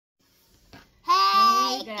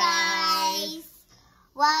guys,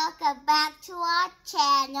 welcome back to our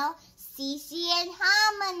channel, CC and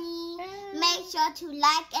Harmony. Make sure to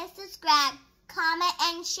like and subscribe, comment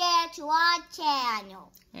and share to our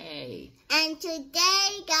channel. Hey. And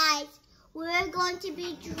today, guys, we're going to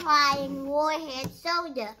be trying Warheads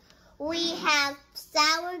soda. We have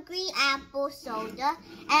sour green apple soda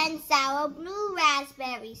and sour blue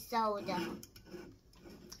raspberry soda.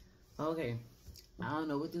 Okay. I don't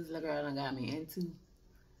know what this little girl done got me into.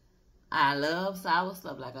 I love sour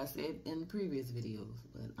stuff, like I said in the previous videos.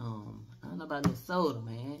 But I don't know about this soda,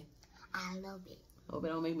 man. I love it. Hope it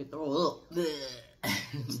don't make me throw up.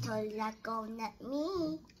 It's totally not going at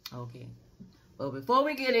me. Okay. But before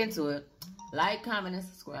we get into it, like, comment, and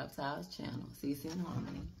subscribe to our channel, CC and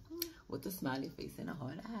Harmony, with a smiley face and a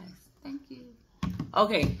heart eyes. Thank you.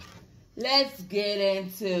 Okay. Let's get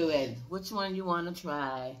into it. Which one you want to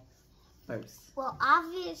try first? Well,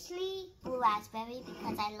 obviously, blue raspberry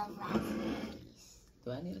because I love raspberries.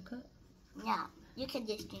 Do I need a cup? No, you can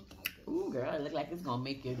just drink it. Ooh, girl, it look like it's gonna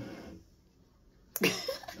make you. Don't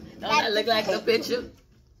that look like the picture?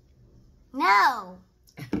 No.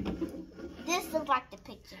 This looks like the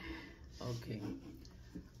picture. Okay.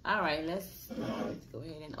 All right, let's go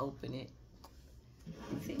ahead and open it.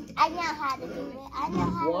 See? I know how to do it. I know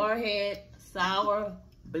how. Warhead sour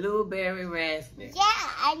blueberry raspberry. Yeah,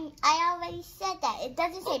 I already said that. It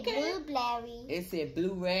doesn't say blueberry. It said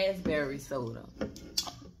blue raspberry soda.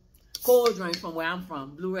 Cold drink from where I'm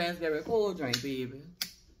from. Blue raspberry cold drink, baby.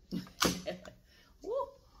 Woo.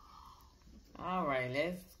 All right,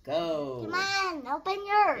 let's go. Come on, open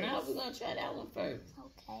yours. Now we're going to try that one first.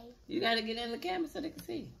 Okay. You got to get in the camera so they can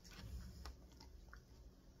see.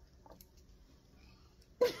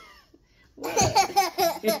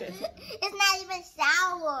 It's not even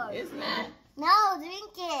sour. It's not. No,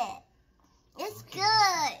 drink it. It's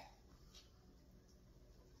good.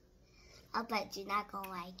 I bet you're not going to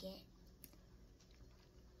like it.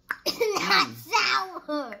 It's not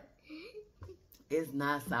sour. It's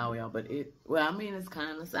not sour, y'all, but well, I mean, it's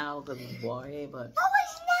kind of sour because it's Warhead, but No,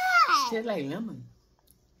 it's not. it tastes like lemon.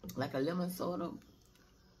 Like a lemon soda.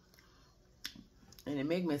 And it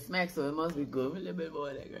make me smack, so it must be good. A little bit more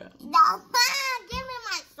of that, girl. No, give me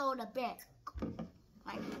my soda back.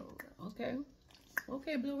 My soda. Okay.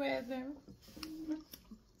 Okay, blue raspberry.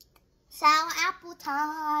 Sour apple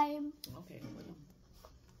time. Okay.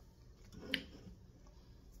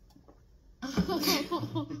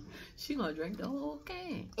 She gonna drink the whole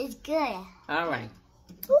can. It's good. All right.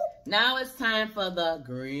 Now it's time for the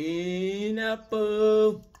green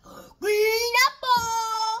apple. Green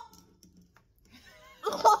apple.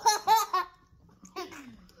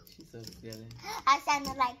 She's so silly. I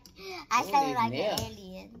sounded like an nails.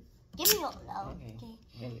 alien. Give me your low. Okay.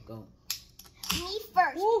 There you go. Me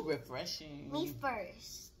first. Ooh, refreshing. Me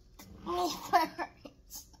first. Me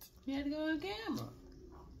first. You had to go on camera.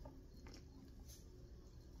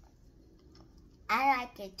 I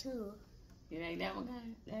like it too. You like that one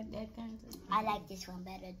kind? That kind too? I like this one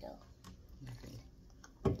better though.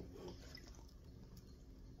 Okay.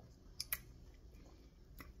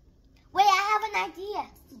 Wait, I have an idea.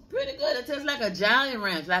 Pretty good. It tastes like a Jolly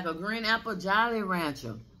Rancher, like a green apple Jolly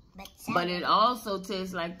Rancher. But it also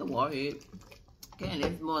tastes like the Warhead. Okay,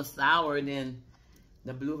 it's more sour than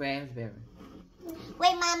the blue raspberry.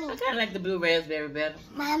 Wait, Mommy. I kind of like the blue raspberry better.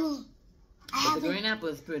 Mommy. But the green apple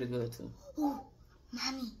is pretty good too. Ooh,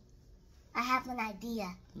 Mommy. I have an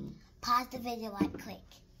idea. Pause the video right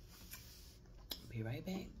quick. Be right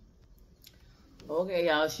back. Okay,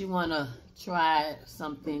 y'all. She want to try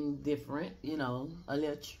something different, you know, a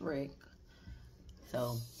little trick.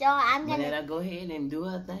 So I'm gonna let her go ahead and do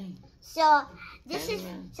her thing. So this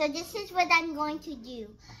is what I'm going to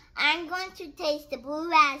do. I'm going to taste the blue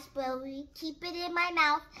raspberry, keep it in my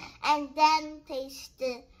mouth, and then taste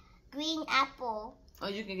the green apple. Oh,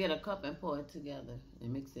 you can get a cup and pour it together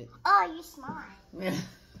and mix it. Oh, you're smart. Yeah.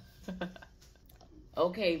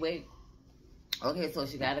 Okay, wait. Okay, so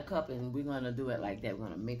she got a cup and we're gonna do it like that. We're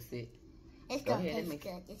gonna mix it. It's gonna taste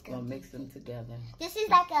good. It's gonna mix them together. This is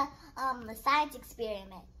like a science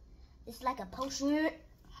experiment. It's like a potion.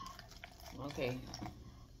 Okay.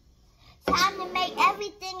 Time to make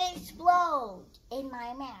everything explode in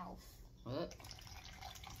my mouth. What?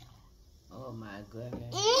 Oh my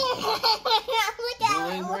goodness. Look at Blue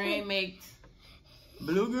and green makes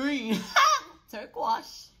blue green.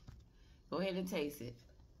 Turquoise. Go ahead and taste it.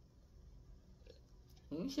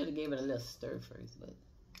 We should have gave it a little stir first, but.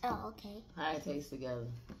 Oh, okay. How it tastes together?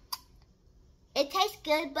 It tastes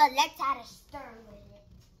good, but let's add a stir with it.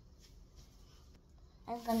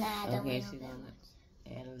 I'm gonna add a little bit. Okay, she's gonna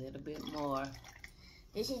add a little bit more.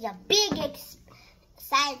 This is a big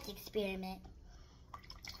science experiment.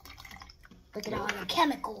 Look at all the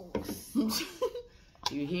chemicals.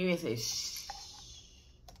 You hear it say shh.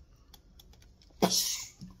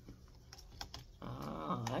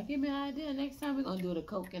 Oh, that give me an idea. Next time we're gonna do the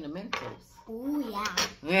Coke and the Mentos. Ooh,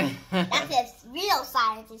 yeah. That's a real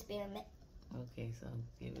science experiment. Okay, so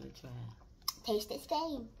give it a try. Tastes the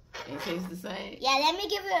same. It tastes the same? Yeah, let me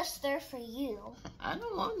give it a stir for you. I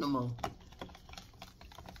don't want no more.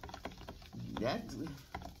 That's...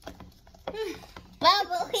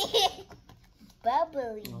 Bubbly.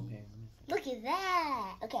 Bubbly. Okay. Look at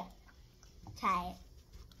that. Okay. Try it.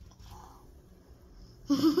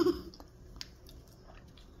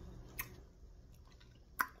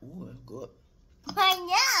 Ooh, that's good. I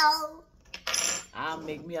know. I'll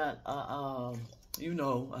make me a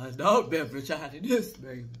adult beverage out of this,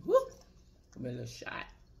 baby. Woo! Give me a little shot.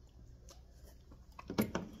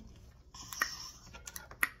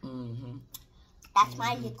 Mm-hmm. That's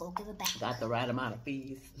my nickel. Give it back. Got the right amount of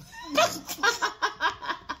fees. Dad,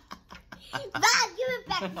 give it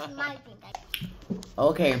back. It's my thing.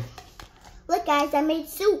 Okay. Look, guys, I made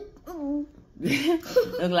soup. Look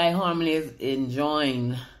like Harmony is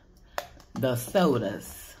enjoying the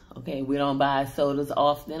sodas. Okay, we don't buy sodas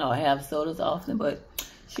often or have sodas often, but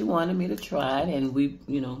she wanted me to try it, and we,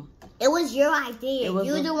 It was your idea. It was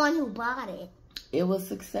You're the one who bought it. It was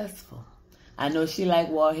successful. I know she like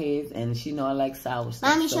Warheads, and she know I like sour stuff.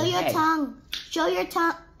 Mommy, show your tongue. Show your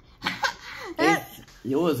tongue.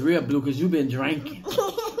 Yours real blue because you've been drinking.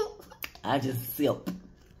 I just sip.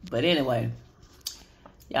 But anyway,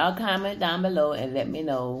 y'all comment down below and let me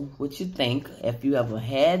know what you think. If you ever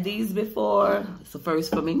had these before, it's the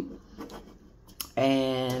first for me.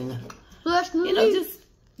 And, just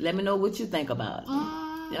let me know what you think about it.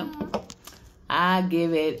 Yep. I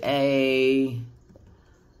give it a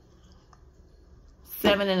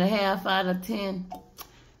 7.5 out of 10.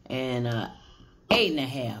 And 8.5 out of 10.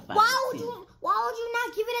 Why would you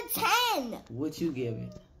not give it a 10? What you give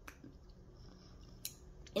it?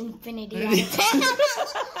 Infinity out of 10.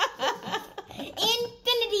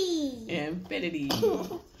 Infinity.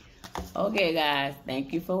 Okay, guys.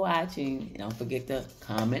 Thank you for watching. Don't forget to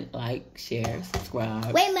comment, like, share,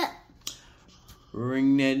 subscribe. Wait a minute.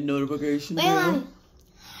 Ring that notification bell.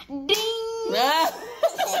 Mommy. Ding. Wait,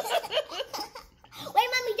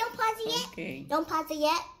 Mommy. Don't pause it yet. Okay. Don't pause it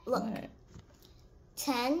yet. Look. What?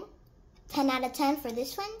 10 out of 10 for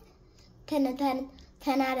this one. 10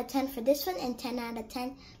 out of 10 for this one, and 10 out of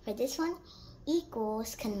 10 for this one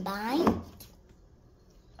equals combined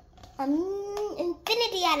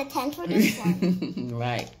infinity out of 10 for this one.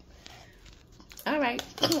 Right. All right.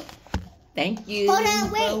 Thank you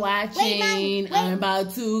for watching. Wait. I'm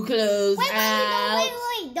about to close out.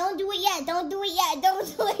 Wait. Don't do it yet. Don't do it yet,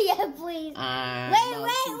 please. Wait. I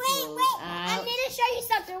need to show you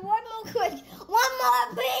something. One more,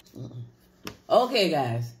 please. Okay,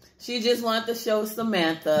 guys. She just wanted to show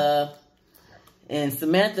Samantha. And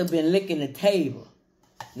Samantha been licking the table.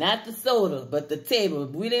 Not the soda, but the table.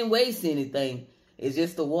 We didn't waste anything. It's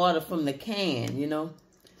just the water from the can,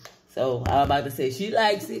 So, I was about to say, she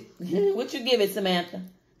likes it. What you give it, Samantha?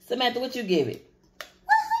 Samantha, what you give it?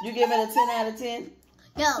 You give it a 10 out of 10?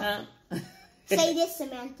 No. Huh? Say this,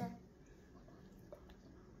 Samantha.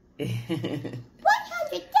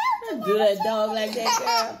 100,000. Do that dog like that,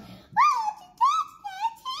 girl.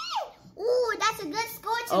 Ooh, that's a good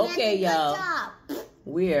score, Samantha. Okay, y'all. Good job.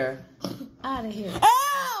 We're out of here.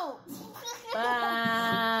 Oh! Bye.